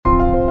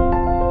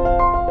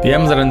The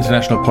Amsterdam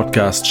International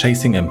podcast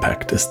Chasing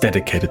Impact is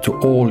dedicated to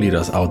all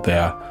leaders out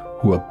there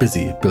who are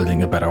busy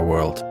building a better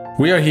world.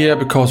 We are here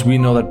because we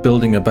know that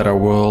building a better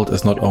world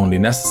is not only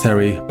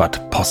necessary,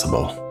 but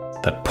possible.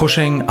 That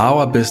pushing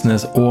our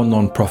business or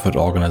non-profit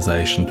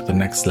organization to the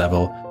next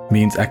level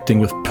means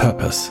acting with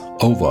purpose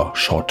over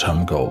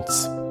short-term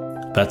goals.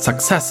 That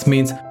success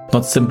means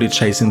not simply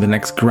chasing the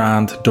next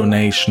grant,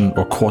 donation,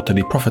 or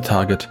quarterly profit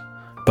target,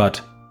 but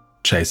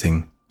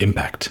chasing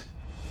impact.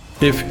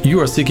 If you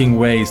are seeking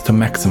ways to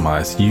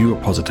maximize your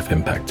positive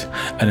impact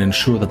and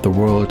ensure that the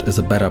world is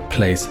a better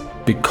place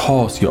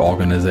because your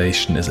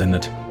organization is in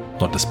it,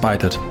 not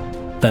despite it,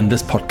 then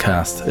this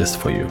podcast is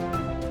for you.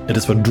 It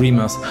is for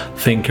dreamers,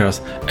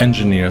 thinkers,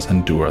 engineers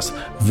and doers,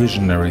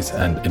 visionaries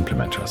and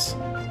implementers.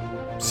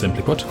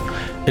 Simply put,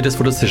 it is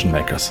for decision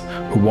makers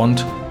who want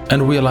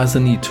and realize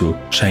the need to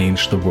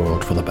change the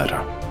world for the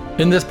better.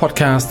 In this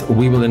podcast,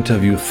 we will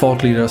interview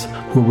thought leaders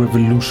who are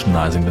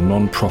revolutionizing the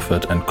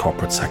non-profit and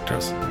corporate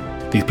sectors.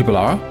 These people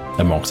are,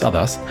 amongst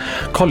others,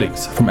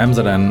 colleagues from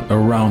Amsterdam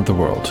around the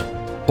world,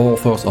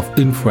 authors of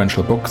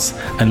influential books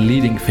and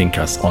leading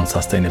thinkers on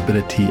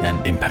sustainability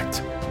and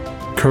impact,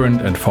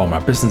 current and former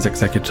business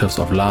executives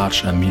of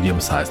large and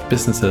medium-sized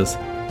businesses,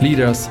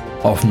 leaders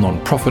of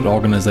non-profit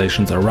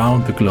organizations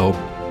around the globe,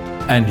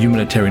 and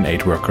humanitarian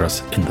aid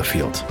workers in the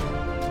field.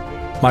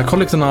 My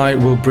colleagues and I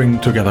will bring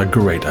together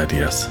great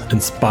ideas,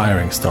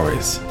 inspiring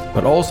stories,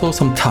 but also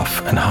some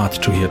tough and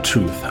hard-to-hear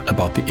truth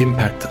about the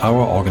impact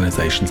our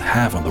organizations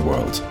have on the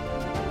world.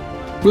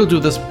 We'll do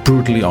this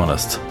brutally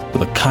honest,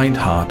 with a kind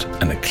heart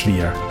and a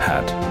clear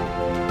head.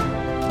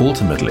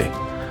 Ultimately,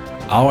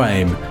 our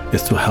aim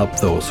is to help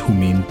those who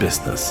mean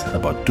business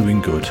about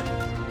doing good,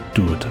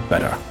 do it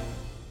better.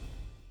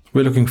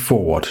 We're looking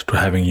forward to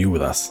having you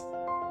with us.